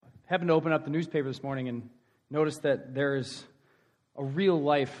happened to open up the newspaper this morning and noticed that there is a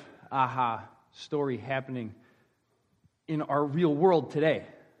real-life aha story happening in our real world today.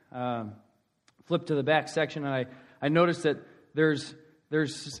 Flip to the back section, and I noticed that there's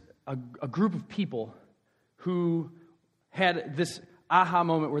a group of people who had this aha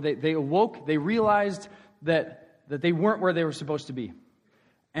moment where they awoke, they realized that they weren't where they were supposed to be.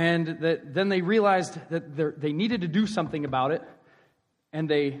 And that then they realized that they needed to do something about it, and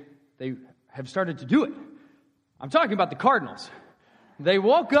they have started to do it. I'm talking about the Cardinals. They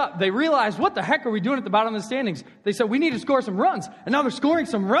woke up, they realized, what the heck are we doing at the bottom of the standings? They said, we need to score some runs. And now they're scoring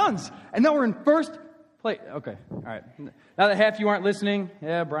some runs. And now we're in first place. Okay, all right. Now that half you aren't listening,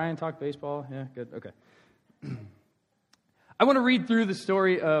 yeah, Brian talked baseball. Yeah, good, okay. I want to read through the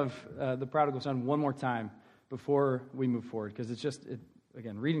story of the prodigal son one more time before we move forward, because it's just,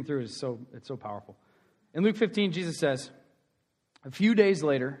 again, reading through it is so powerful. In Luke 15, Jesus says, a few days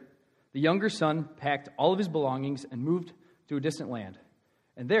later, the younger son packed all of his belongings and moved to a distant land.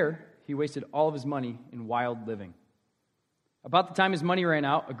 And there, he wasted all of his money in wild living. About the time his money ran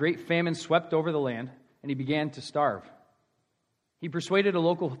out, a great famine swept over the land, and he began to starve. He persuaded a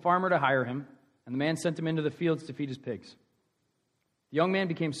local farmer to hire him, and the man sent him into the fields to feed his pigs. The young man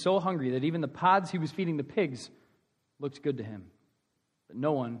became so hungry that even the pods he was feeding the pigs looked good to him. But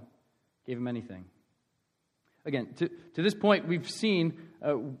no one gave him anything. Again, to this point, we've seen,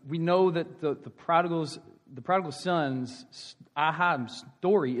 we know that the prodigal son's aha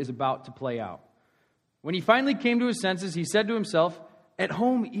story is about to play out. When he finally came to his senses, he said to himself, at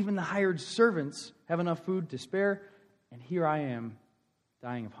home, even the hired servants have enough food to spare, and here I am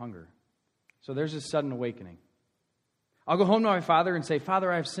dying of hunger. So there's a sudden awakening. I'll go home to my father and say,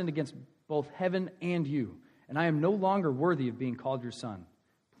 Father, I have sinned against both heaven and you, and I am no longer worthy of being called your son.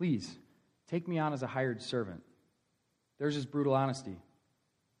 Please, take me on as a hired servant. There's his brutal honesty.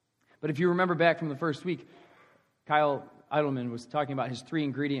 But if you remember back from the first week, Kyle Eidelman was talking about his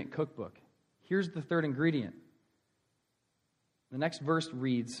 3-ingredient cookbook. Here's the third ingredient. The next verse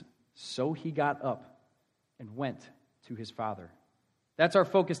reads, so he got up and went to his father. That's our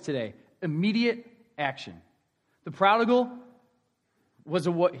focus today. Immediate action. The prodigal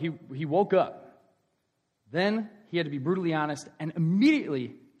he woke up. Then he had to be brutally honest and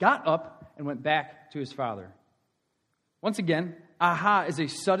immediately got up and went back to his father. Once again, aha is a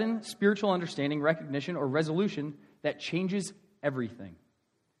sudden spiritual understanding, recognition, or resolution that changes everything.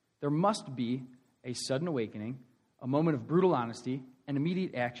 There must be a sudden awakening, a moment of brutal honesty, and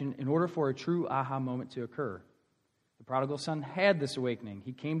immediate action in order for a true aha moment to occur. The prodigal son had this awakening.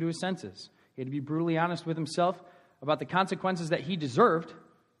 He came to his senses. He had to be brutally honest with himself about the consequences that he deserved.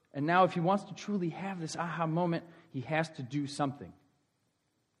 And now if he wants to truly have this aha moment, he has to do something.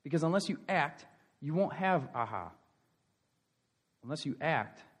 Because unless you act, you won't have aha. Unless you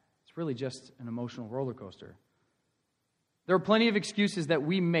act, it's really just an emotional roller coaster. There are plenty of excuses that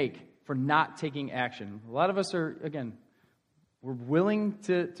we make for not taking action. A lot of us are, again, we're willing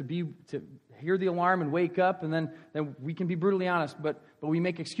to hear the alarm and wake up, and then we can be brutally honest, but we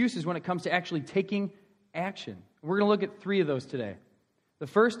make excuses when it comes to actually taking action. We're going to look at 3 of those today. The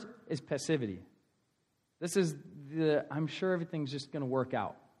first is passivity. This is the I'm sure everything's just going to work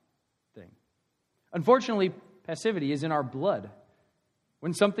out thing. Unfortunately, passivity is in our blood.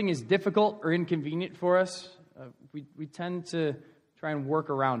 When something is difficult or inconvenient for us, we tend to try and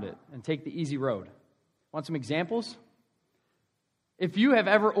work around it and take the easy road. Want some examples? If you have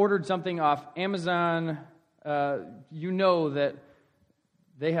ever ordered something off Amazon, you know that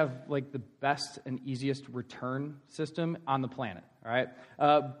they have like the best and easiest return system on the planet, all right?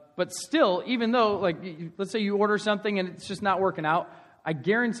 But still, even though, like, let's say you order something and it's just not working out, I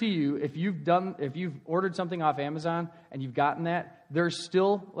guarantee you, if you've ordered something off Amazon and you've gotten that, there's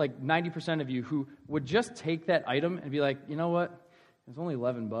still like 90% of you who would just take that item and be like, you know what? It's only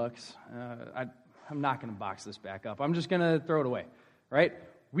 $11. I'm not going to box this back up. I'm just going to throw it away, right?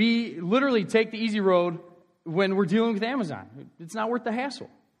 We literally take the easy road when we're dealing with Amazon. It's not worth the hassle.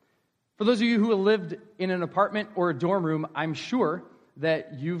 For those of you who have lived in an apartment or a dorm room, I'm sure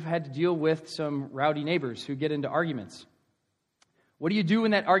that you've had to deal with some rowdy neighbors who get into arguments. What do you do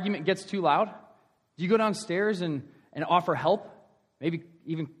when that argument gets too loud? Do you go downstairs and offer help? Maybe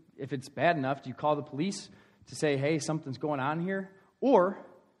even if it's bad enough, do you call the police to say, hey, something's going on here? Or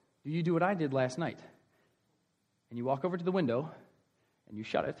do you do what I did last night? And you walk over to the window and you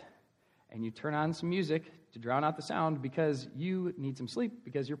shut it and you turn on some music to drown out the sound because you need some sleep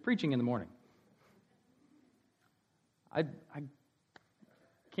because you're preaching in the morning. I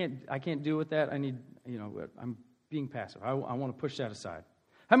can't do with that. I'm being passive. I want to push that aside.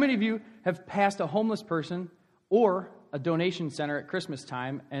 How many of you have passed a homeless person or a donation center at Christmas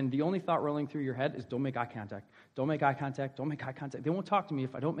time, and the only thought rolling through your head is, don't make eye contact. Don't make eye contact. Don't make eye contact. They won't talk to me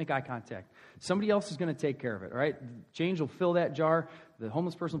if I don't make eye contact. Somebody else is going to take care of it, all right? Change will fill that jar. The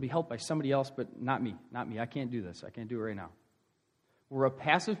homeless person will be helped by somebody else, but not me. Not me. I can't do this. I can't do it right now. We're a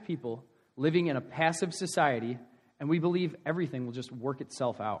passive people living in a passive society, and we believe everything will just work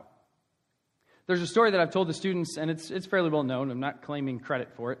itself out. There's a story that I've told the students, and it's fairly well known. I'm not claiming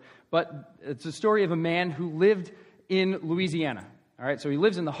credit for it, but it's a story of a man who lived in Louisiana. All right, so he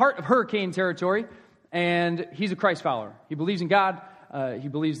lives in the heart of hurricane territory, and he's a Christ follower. He believes in God. He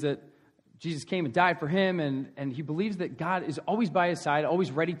believes that Jesus came and died for him, and he believes that God is always by his side,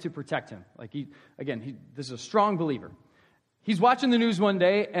 always ready to protect him. Like this is a strong believer. He's watching the news one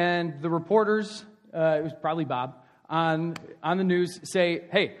day, and the reporters, it was probably Bob, on the news say,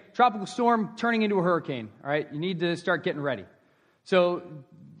 hey, tropical storm turning into a hurricane, all right? You need to start getting ready. So,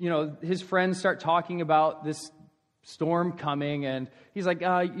 his friends start talking about this storm coming, and he's like,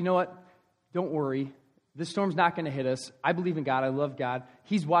 you know what? Don't worry. This storm's not going to hit us. I believe in God. I love God.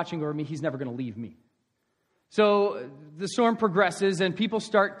 He's watching over me. He's never going to leave me. So the storm progresses, and people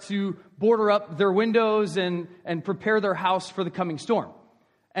start to border up their windows and prepare their house for the coming storm.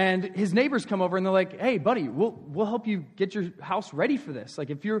 And his neighbors come over, and they're like, hey, buddy, we'll help you get your house ready for this. Like,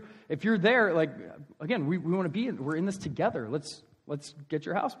 if you're there, like, again, we want to be we're in this together. Let's get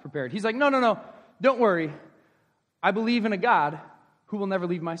your house prepared. He's like, no, don't worry. I believe in a God who will never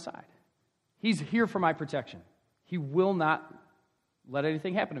leave my side. He's here for my protection. He will not let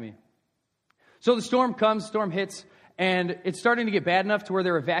anything happen to me. So the storm comes, storm hits, and it's starting to get bad enough to where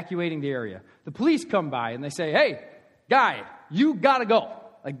they're evacuating the area. The police come by, and they say, hey, guy, you got to go.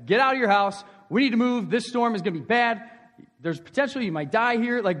 Like, get out of your house. We need to move. This storm is going to be bad. There's potential you might die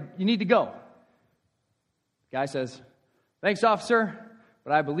here. Like, you need to go. The guy says, thanks, officer,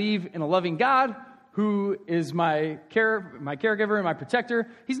 but I believe in a loving God who is my caregiver and my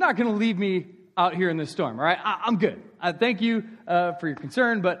protector. He's not going to leave me out here in this storm, all right? I'm good. Thank you for your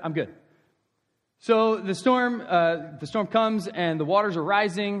concern, but I'm good. So the storm comes, and the waters are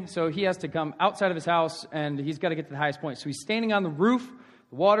rising, so he has to come outside of his house, and he's got to get to the highest point. So he's standing on the roof.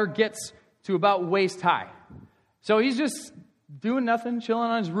 The water gets to about waist high. So he's just doing nothing, chilling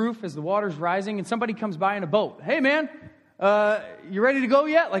on his roof as the water's rising, and somebody comes by in a boat. Hey, man, you ready to go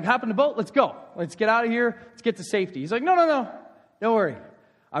yet? Like, hop in the boat. Let's go. Let's get out of here. Let's get to safety. He's like, no. Don't worry.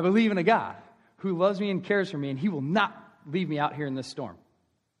 I believe in a God who loves me and cares for me, and he will not leave me out here in this storm.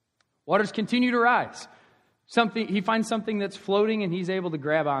 Waters continue to rise. He finds something that's floating, and he's able to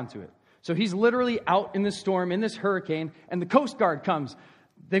grab onto it. So he's literally out in this storm, in this hurricane, and the Coast Guard comes.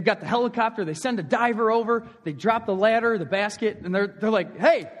 They've got the helicopter. They send a diver over. They drop the ladder, the basket, and they're like,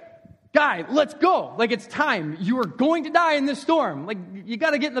 hey, guy, let's go. Like, it's time. You are going to die in this storm. Like, you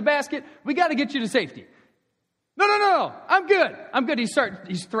got to get in the basket. We got to get you to safety. No. I'm good.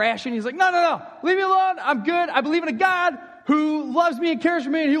 He's thrashing. He's like, no. Leave me alone. I'm good. I believe in a God who loves me and cares for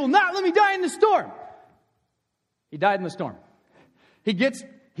me, and he will not let me die in the storm. He died in the storm. He gets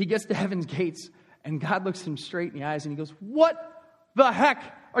to heaven's gates, and God looks him straight in the eyes, and he goes, what the heck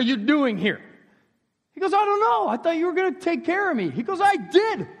are you doing here? He goes, I don't know. I thought you were going to take care of me. He goes, I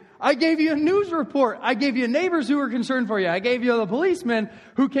did. I gave you a news report. I gave you neighbors who were concerned for you. I gave you the policemen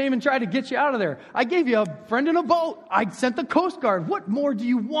who came and tried to get you out of there. I gave you a friend in a boat. I sent the Coast Guard. What more do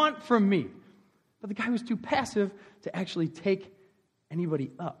you want from me? But the guy was too passive to actually take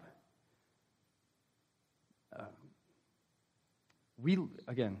anybody up.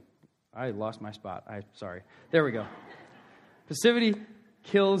 I lost my spot. Sorry. There we go. Passivity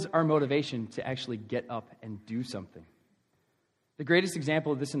kills our motivation to actually get up and do something. The greatest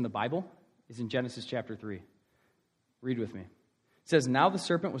example of this in the Bible is in Genesis chapter 3. Read with me. It says, now the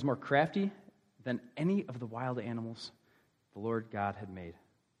serpent was more crafty than any of the wild animals the Lord God had made.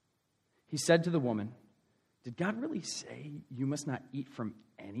 He said to the woman, did God really say you must not eat from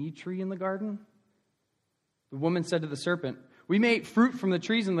any tree in the garden? The woman said to the serpent, we may eat fruit from the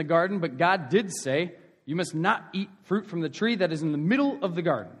trees in the garden, but God did say, you must not eat fruit from the tree that is in the middle of the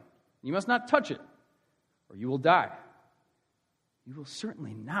garden. You must not touch it, or you will die. You will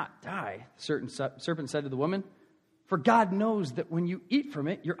certainly not die, the serpent said to the woman, for God knows that when you eat from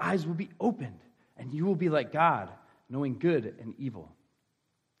it, your eyes will be opened, and you will be like God, knowing good and evil.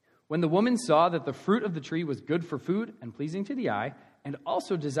 When the woman saw that the fruit of the tree was good for food and pleasing to the eye, and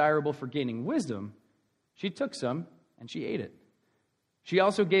also desirable for gaining wisdom, she took some and she ate it. She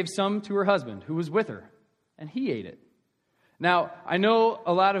also gave some to her husband, who was with her, and he ate it. Now, I know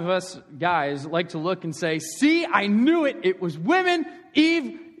a lot of us guys like to look and say, see, I knew it. It was women.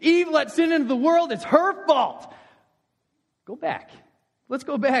 Eve let sin into the world. It's her fault. Go back. Let's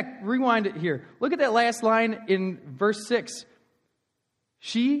go back, rewind it here. Look at that last line in verse 6.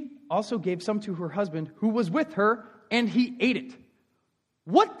 She also gave some to her husband who was with her, and he ate it.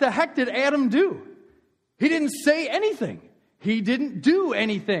 What the heck did Adam do? He didn't say anything. He didn't do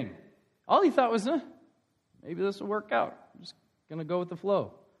anything. All he thought was, maybe this will work out. I'm just going to go with the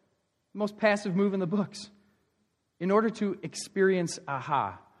flow. The most passive move in the books. In order to experience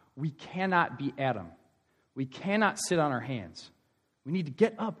aha, we cannot be Adam. We cannot sit on our hands. We need to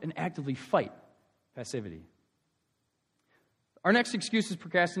get up and actively fight passivity. Our next excuse is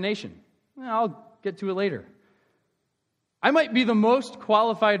procrastination. I'll get to it later. I might be the most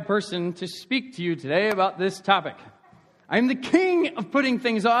qualified person to speak to you today about this topic. I'm the king of putting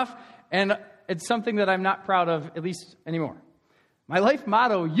things off, and it's something that I'm not proud of, at least anymore. My life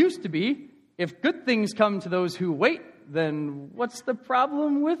motto used to be, if good things come to those who wait, then what's the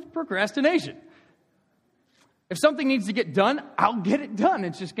problem with procrastination? If something needs to get done, I'll get it done.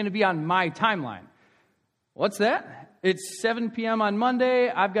 It's just going to be on my timeline. What's that? It's 7 p.m. on Monday.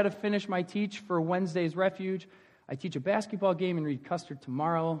 I've got to finish my teach for Wednesday's Refuge. I teach a basketball game and read Custard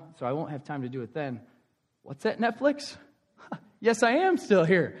tomorrow, so I won't have time to do it then. What's that, Netflix? Yes, I am still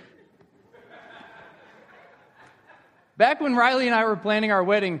here. Back when Riley and I were planning our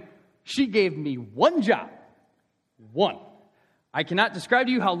wedding, she gave me one job. One. I cannot describe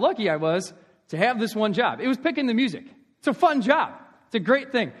to you how lucky I was to have this one job. It was picking the music. It's a fun job. It's a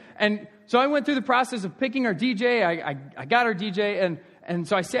great thing. And so I went through the process of picking our DJ. I got our DJ, and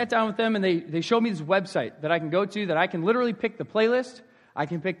so I sat down with them, and they showed me this website that I can go to that I can literally pick the playlist. I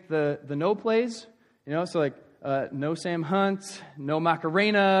can pick the no plays, so like no Sam Hunt, no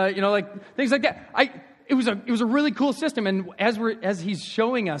Macarena, like things like that. It was a really cool system, and as he's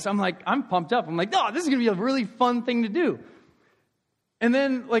showing us, I'm pumped up. I'm like, oh, this is going to be a really fun thing to do. And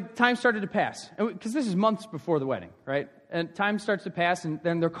then, time started to pass, because this is months before the wedding, right? And time starts to pass, and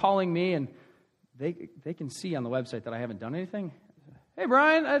then they're calling me, and they can see on the website that I haven't done anything. Hey,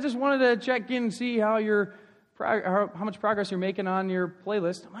 Brian, I just wanted to check in and see how much progress you're making on your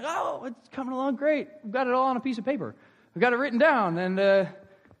playlist. I'm like, oh, it's coming along great. We've got it all on a piece of paper. We've got it written down, and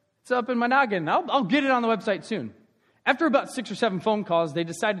it's up in my noggin. I'll get it on the website soon. After about 6 or 7 phone calls, they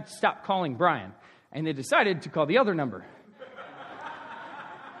decided to stop calling Brian, and they decided to call the other number.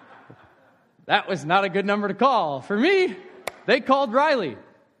 That was not a good number to call. For me, they called Riley.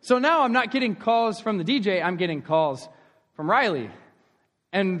 So now I'm not getting calls from the DJ, I'm getting calls from Riley.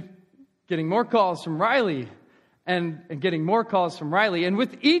 And getting more calls from Riley. And getting more calls from Riley. And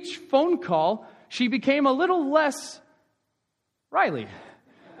with each phone call, she became a little less Riley.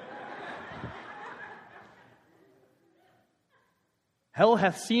 Hell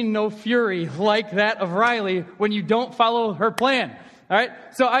hath seen no fury like that of Riley when you don't follow her plan. All right,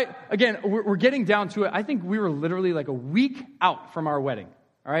 so we're getting down to it. I think we were literally like a week out from our wedding.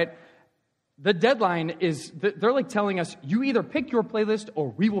 All right, the deadline is, they're like telling us, you either pick your playlist or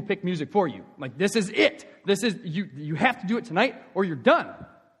we will pick music for you. Like, this is it. This is, you have to do it tonight or you're done.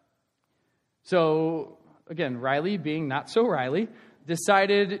 So, again, Riley, being not so Riley,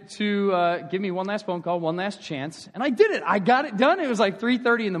 decided to give me one last phone call, one last chance. And I did it. I got it done. It was like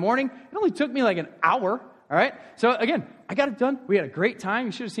 3:30 in the morning. It only took me like an hour. All right. So again, I got it done. We had a great time.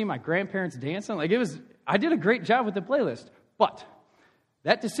 You should have seen my grandparents dancing. I did a great job with the playlist. But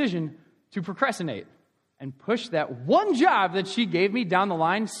that decision to procrastinate and push that one job that she gave me down the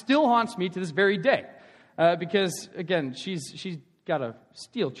line still haunts me to this very day. Because again, she's got a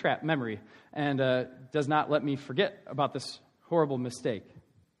steel trap memory and does not let me forget about this horrible mistake.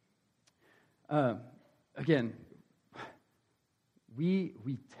 Again, we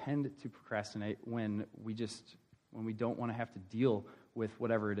tend to procrastinate when we don't want to have to deal with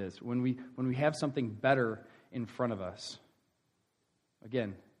whatever it is. When we have something better in front of us.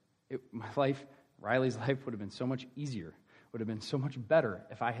 Again, Riley's life would have been so much easier, would have been so much better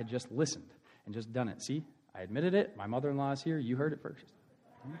if I had just listened and just done it. See, I admitted it. My mother-in-law is here. You heard it first.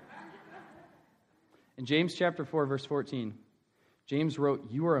 In James chapter 4, verse 14, James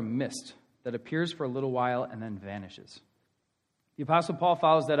wrote, "You are a mist that appears for a little while and then vanishes." The Apostle Paul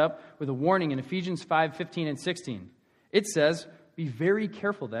follows that up with a warning in Ephesians 5:15 and 16. It says, "Be very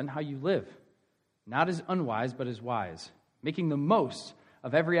careful then how you live, not as unwise but as wise, making the most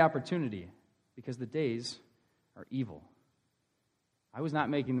of every opportunity, because the days are evil." I was not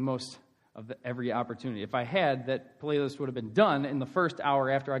making the most of every opportunity. If I had, that playlist would have been done in the first hour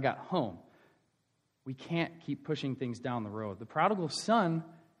after I got home. We can't keep pushing things down the road. The prodigal son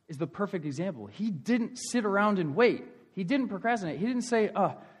is the perfect example. He didn't sit around and wait. He didn't procrastinate. He didn't say,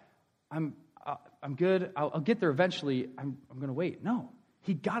 I'm good. I'll get there eventually. I'm going to wait. No.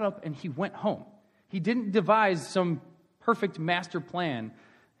 He got up and he went home. He didn't devise some perfect master plan,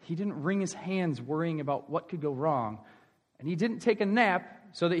 he didn't wring his hands worrying about what could go wrong. And he didn't take a nap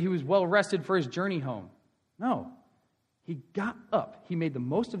so that he was well rested for his journey home. No. He got up. He made the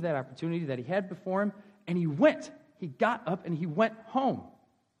most of that opportunity that he had before him, and he went. He got up and he went home.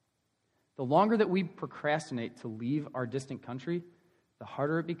 The longer that we procrastinate to leave our distant country, the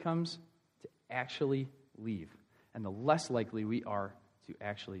harder it becomes to actually leave, and the less likely we are to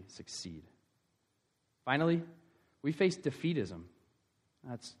actually succeed. Finally, we face defeatism.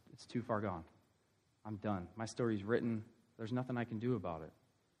 It's too far gone. I'm done. My story's written. There's nothing I can do about it.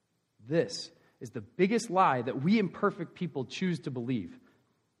 This is the biggest lie that we imperfect people choose to believe.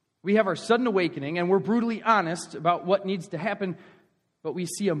 We have our sudden awakening, and we're brutally honest about what needs to happen, but we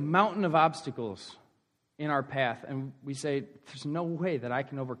see a mountain of obstacles in our path, and we say, there's no way that I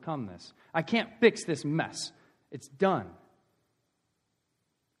can overcome this. I can't fix this mess. It's done.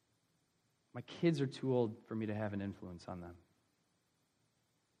 My kids are too old for me to have an influence on them.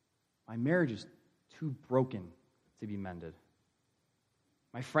 My marriage is too broken to be mended.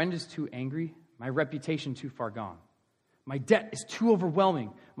 My friend is too angry. My reputation too far gone. My debt is too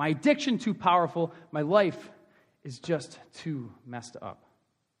overwhelming. My addiction too powerful. My life is just too messed up.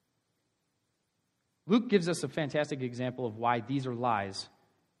 Luke gives us a fantastic example of why these are lies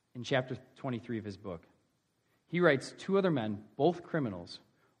in chapter 23 of his book. He writes, 2 other men, both criminals,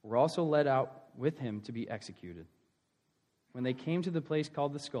 were also led out with him to be executed. When they came to the place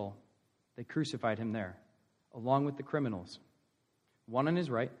called the Skull, they crucified him there, along with the criminals, one on his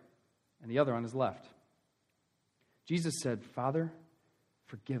right and the other on his left. Jesus said, Father,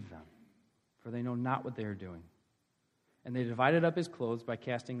 forgive them, for they know not what they are doing. And they divided up his clothes by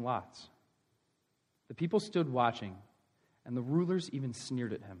casting lots. The people stood watching, and the rulers even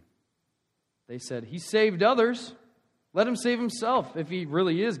sneered at him. They said, he saved others. Let him save himself, if he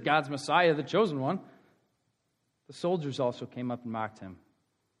really is God's Messiah, the chosen one. The soldiers also came up and mocked him.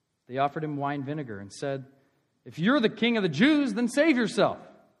 They offered him wine vinegar and said, if you're the king of the Jews, then save yourself.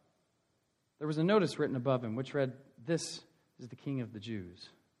 There was a notice written above him which read, this is the king of the Jews.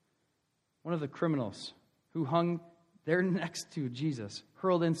 One of the criminals who hung there next to Jesus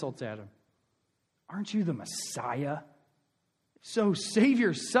hurled insults at him. Aren't you the Messiah? If so, save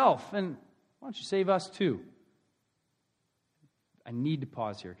yourself, and why don't you save us too? I need to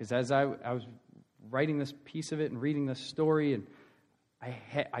pause here, because as I was writing this piece of it and reading this story, and I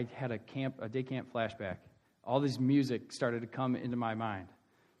had a day camp flashback. All this music started to come into my mind.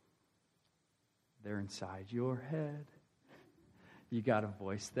 They're inside your head. You got a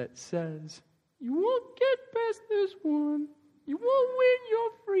voice that says, you won't get past this one. You won't win your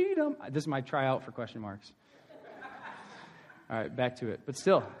freedom. This is my tryout for question marks. All right, back to it. But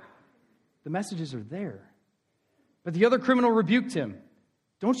still, the messages are there. But the other criminal rebuked him.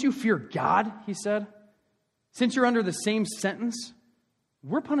 Don't you fear God, he said. Since you're under the same sentence,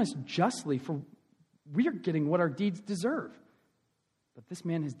 we're punished justly, for we are getting what our deeds deserve. But this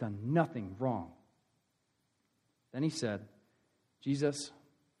man has done nothing wrong. Then he said, Jesus,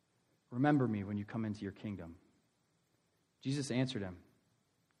 remember me when you come into your kingdom. Jesus answered him,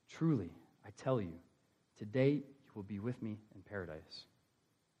 truly, I tell you, today you will be with me in paradise.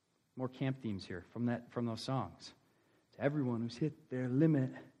 More camp themes here from those songs. To everyone who's hit their limit,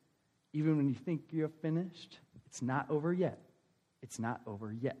 even when you think you're finished, it's not over yet. It's not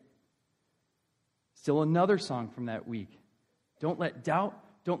over yet. Still another song from that week. Don't let doubt,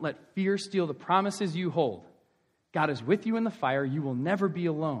 don't let fear steal the promises you hold. God is with you in the fire. You will never be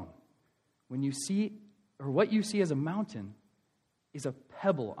alone. When you see, or what you see as a mountain is a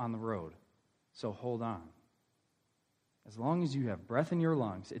pebble on the road. So hold on. As long as you have breath in your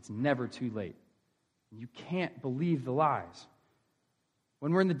lungs, it's never too late. You can't believe the lies.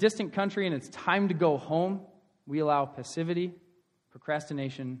 When we're in the distant country and it's time to go home, we allow passivity,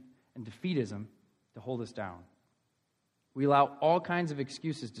 procrastination, and defeatism to hold us down. We allow all kinds of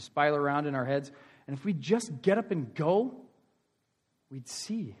excuses to spiral around in our heads, and if we just get up and go, we'd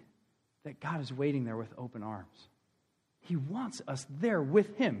see that God is waiting there with open arms. He wants us there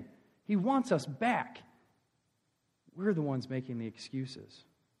with him. He wants us back. We're the ones making the excuses.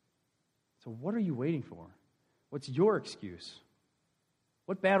 So what are you waiting for? What's your excuse?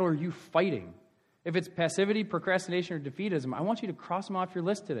 What battle are you fighting? If it's passivity, procrastination, or defeatism, I want you to cross them off your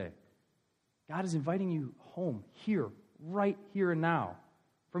list today. God is inviting you home, here, right here and now,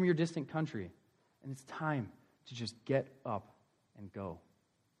 from your distant country. And it's time to just get up and go.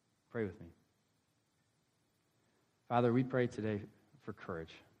 Pray with me. Father, we pray today for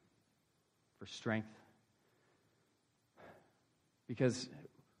courage, for strength. Because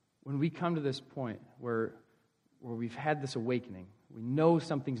when we come to this point where we've had this awakening, we know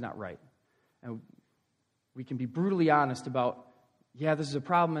something's not right, and We can be brutally honest about, yeah, this is a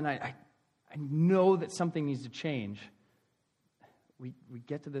problem, and I know that something needs to change. We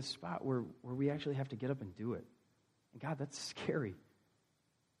get to this spot where we actually have to get up and do it. And God, that's scary.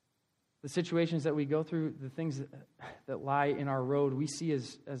 The situations that we go through, the things that lie in our road, we see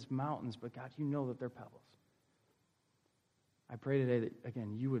as mountains, but God, you know that they're pebbles. I pray today that,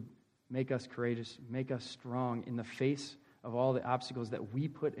 again, you would make us courageous, make us strong in the face of all the obstacles that we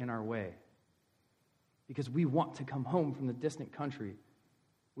put in our way. Because we want to come home from the distant country.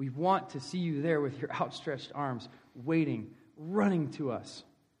 We want to see you there with your outstretched arms, waiting, running to us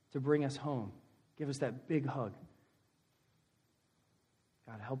to bring us home. Give us that big hug.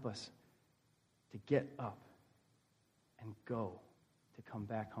 God, help us to get up and go, to come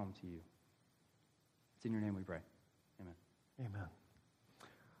back home to you. It's in your name we pray. Amen. Amen.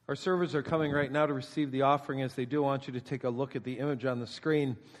 Our servers are coming right now to receive the offering. As they do, I want you to take a look at the image on the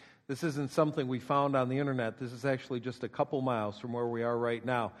screen. This isn't something we found on the internet. This is actually just a couple miles from where we are right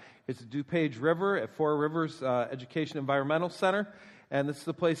now. It's DuPage River at Four Rivers Education Environmental Center. And this is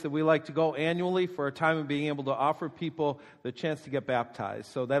the place that we like to go annually for a time of being able to offer people the chance to get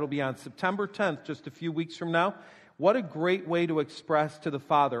baptized. So that'll be on September 10th, just a few weeks from now. What a great way to express to the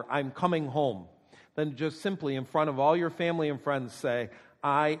Father, I'm coming home. Then just simply in front of all your family and friends say,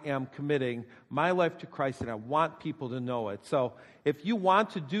 I am committing my life to Christ, and I want people to know it. So if you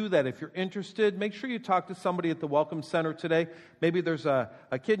want to do that, if you're interested, make sure you talk to somebody at the Welcome Center today. Maybe there's a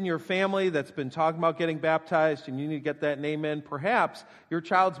kid in your family that's been talking about getting baptized, and you need to get that name in. Perhaps your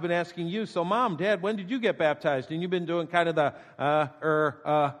child's been asking you, so Mom, Dad, when did you get baptized? And you've been doing kind of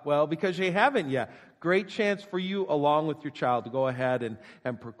the, well, because you haven't yet. Great chance for you, along with your child, to go ahead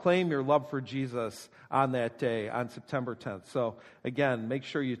and proclaim your love for Jesus on that day, on September 10th. So, again, make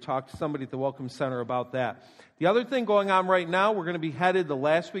sure you talk to somebody at the Welcome Center about that. The other thing going on right now, we're going to be headed the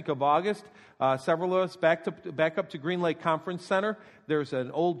last week of August. Several of us back up to Green Lake Conference Center. There's an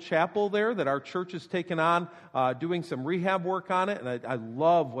old chapel there that our church has taken on, doing some rehab work on it, and I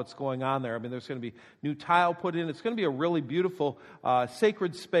love what's going on there. I mean, there's going to be new tile put in. It's going to be a really beautiful,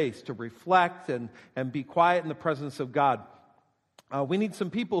 sacred space to reflect and be quiet in the presence of God. We need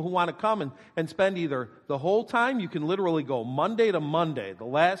some people who want to come and spend either the whole time, you can literally go Monday to Monday, the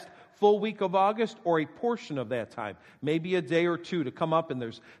last full week of August, or a portion of that time, maybe a day or two to come up, and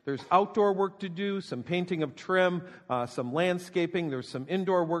there's outdoor work to do, some painting of trim, some landscaping, there's some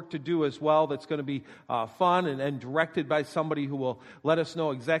indoor work to do as well that's going to be fun and directed by somebody who will let us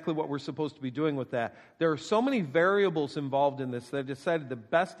know exactly what we're supposed to be doing with that. There are so many variables involved in this that I decided the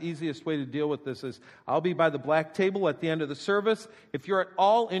best, easiest way to deal with this is I'll be by the black table at the end of the service. If you're at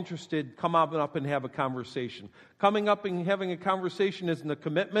all interested, come up and have a conversation. Coming up and having a conversation isn't a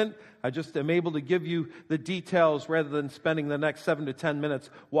commitment. I just am able to give you the details rather than spending the next 7 to 10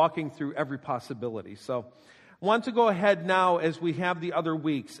 minutes walking through every possibility. So I want to go ahead now, as we have the other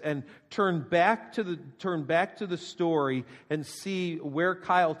weeks, and turn back to the story and see where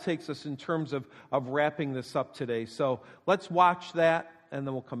Kyle takes us in terms of wrapping this up today. So let's watch that, and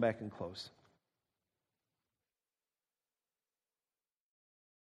then we'll come back and close.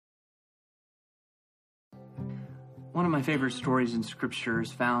 One of my favorite stories in Scripture is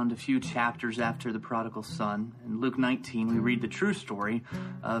found a few chapters after the prodigal son. In Luke 19, we read the true story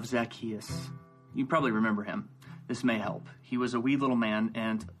of Zacchaeus. You probably remember him. This may help. He was a wee little man,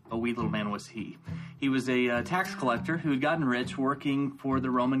 and a wee little man was he. He was a tax collector who had gotten rich working for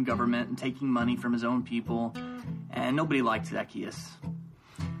the Roman government and taking money from his own people, and nobody liked Zacchaeus.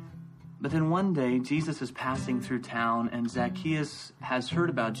 But then one day, Jesus is passing through town, and Zacchaeus has heard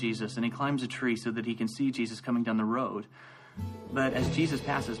about Jesus, and he climbs a tree so that he can see Jesus coming down the road. But as Jesus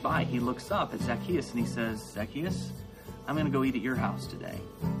passes by, he looks up at Zacchaeus, and he says, Zacchaeus, I'm going to go eat at your house today.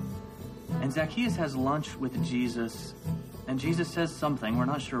 And Zacchaeus has lunch with Jesus, and Jesus says something, we're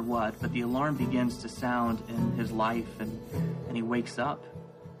not sure what, but the alarm begins to sound in his life, and he wakes up.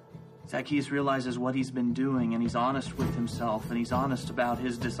 Zacchaeus realizes what he's been doing, and he's honest with himself, and he's honest about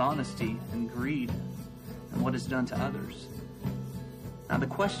his dishonesty and greed and what it's done to others. Now the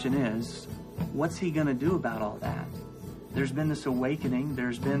question is, what's he going to do about all that? There's been this awakening,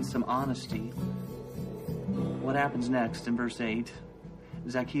 there's been some honesty. What happens next in verse 8?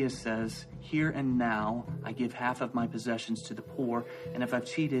 Zacchaeus says, here and now I give half of my possessions to the poor, and if I've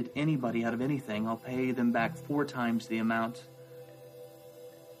cheated anybody out of anything, I'll pay them back 4 times the amount.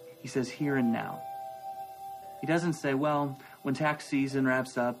 He says, here and now. He doesn't say, well, when tax season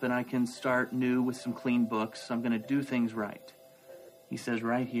wraps up and I can start new with some clean books, I'm going to do things right. He says,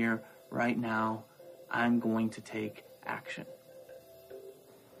 right here, right now, I'm going to take action.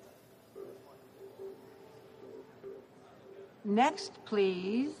 Next,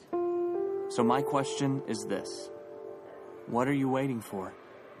 please. So my question is this: what are you waiting for?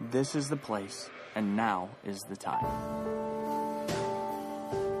 This is the place, and now is the time.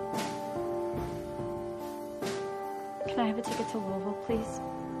 Can I have a ticket to Louisville, please?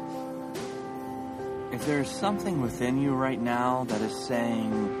 If there's something within you right now that is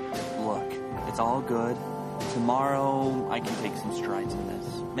saying, look, it's all good. Tomorrow I can take some strides in this.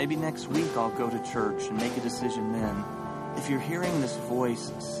 Maybe next week I'll go to church and make a decision then. If you're hearing this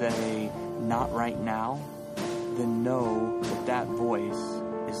voice say, not right now, then know that that voice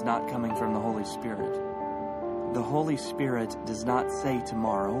is not coming from the Holy Spirit. The Holy Spirit does not say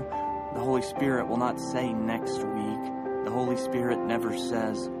tomorrow. The Holy Spirit will not say next week. The Holy Spirit never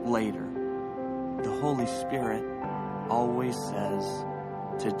says later. The Holy Spirit always says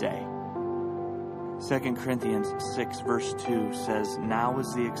today. 2 Corinthians 6 verse 2 says, now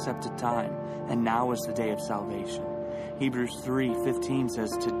is the accepted time, and now is the day of salvation. Hebrews 3:15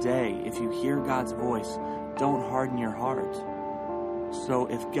 says, today, if you hear God's voice, don't harden your heart. So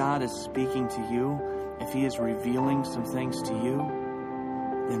if God is speaking to you, if He is revealing some things to you,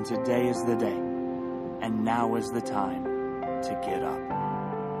 then today is the day, and now is the time to get up.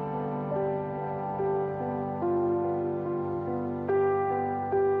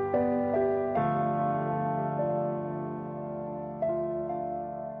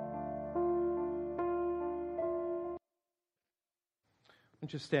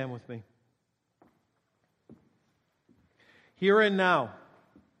 Won't you stand with me? Here and now,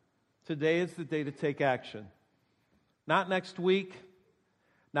 today is the day to take action. Not next week,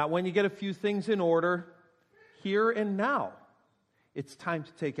 not when you get a few things in order. Here and now, it's time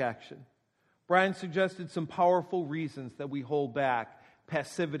to take action. Brian suggested some powerful reasons that we hold back: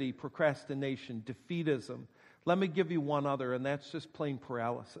 passivity, procrastination, defeatism. Let me give you one other, and that's just plain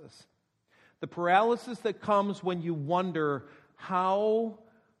paralysis. The paralysis that comes when you wonder how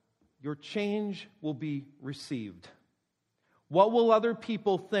your change will be received. What will other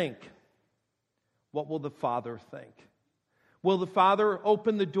people think? What will the Father think? Will the Father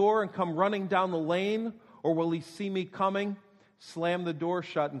open the door and come running down the lane, or will He see me coming, slam the door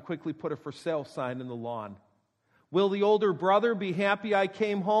shut, and quickly put a for sale sign in the lawn? Will the older brother be happy I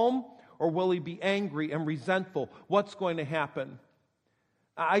came home, or will he be angry and resentful? What's going to happen?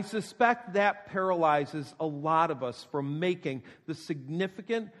 I suspect that paralyzes a lot of us from making the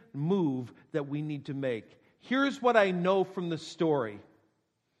significant move that we need to make. Here's what I know from the story.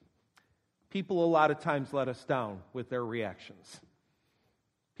 People a lot of times let us down with their reactions.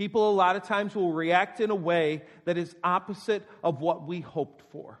 People a lot of times will react in a way that is opposite of what we hoped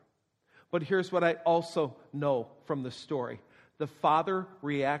for. But here's what I also know from the story. The Father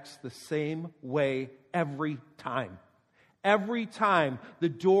reacts the same way every time. Every time the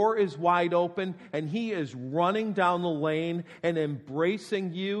door is wide open and He is running down the lane and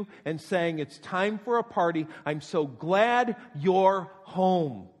embracing you and saying, it's time for a party. I'm so glad you're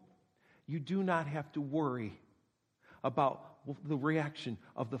home. You do not have to worry about the reaction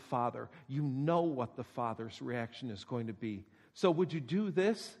of the Father. You know what the Father's reaction is going to be. So would you do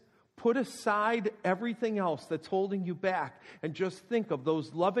this? Put aside everything else that's holding you back and just think of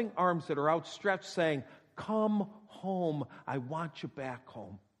those loving arms that are outstretched saying, come home. I want you back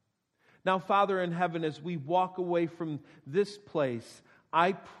home. Now, Father in heaven, as we walk away from this place,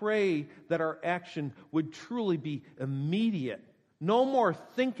 I pray that our action would truly be immediate. No more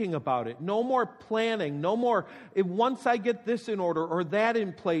thinking about it. No more planning. No more, once I get this in order or that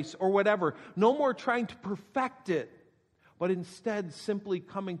in place or whatever. No more trying to perfect it. But instead, simply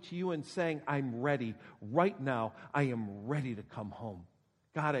coming to you and saying, I'm ready. Right now, I am ready to come home.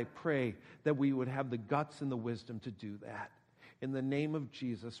 God, I pray that we would have the guts and the wisdom to do that. In the name of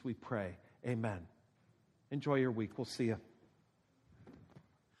Jesus, we pray. Amen. Enjoy your week. We'll see you.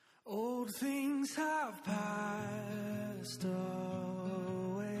 Old things have passed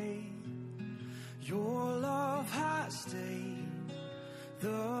away. Your love has stayed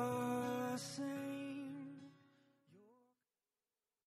the